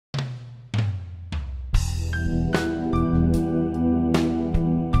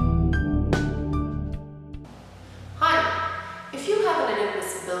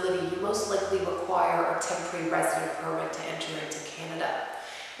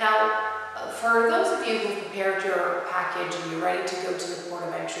Now, for those of you who've prepared your package and you're ready to go to the port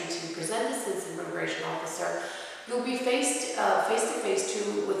of entry to present this to an immigration officer, you'll be face to face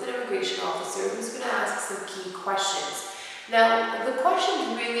with an immigration officer who's going to ask some key questions. Now, the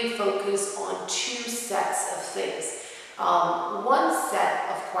questions really focus on two sets of things. One set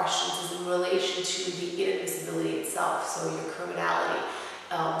of questions is in relation to the inadmissibility itself, so your criminality.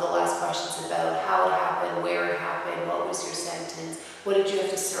 The last question is about how it happened, where it happened, what was your sentence, what did you have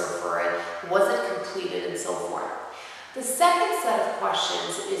to serve for it, was it completed, and so forth. The second set of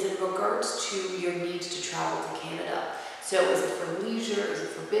questions is in regards to your need to travel to Canada. So is it for leisure, is it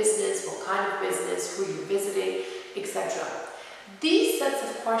for business, what kind of business, who you're visiting, etc. These sets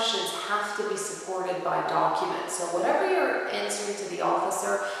of questions have to be supported by documents. So whatever you're answering to the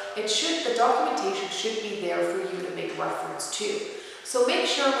officer, the documentation should be there for you to make reference to. So make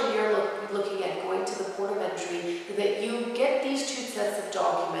sure when you're looking at going to the port of entry that you get these two sets of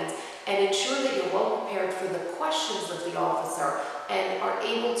documents and ensure that you're well prepared for the questions of the officer and are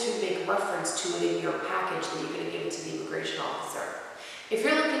able to make reference to it in your package that you're going to give it to the immigration officer. If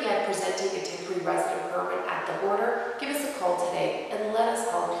you're looking at presenting a temporary resident permit at the border, give us a call today and let us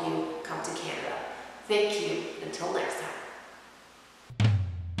help you come to Canada. Thank you. Until next time.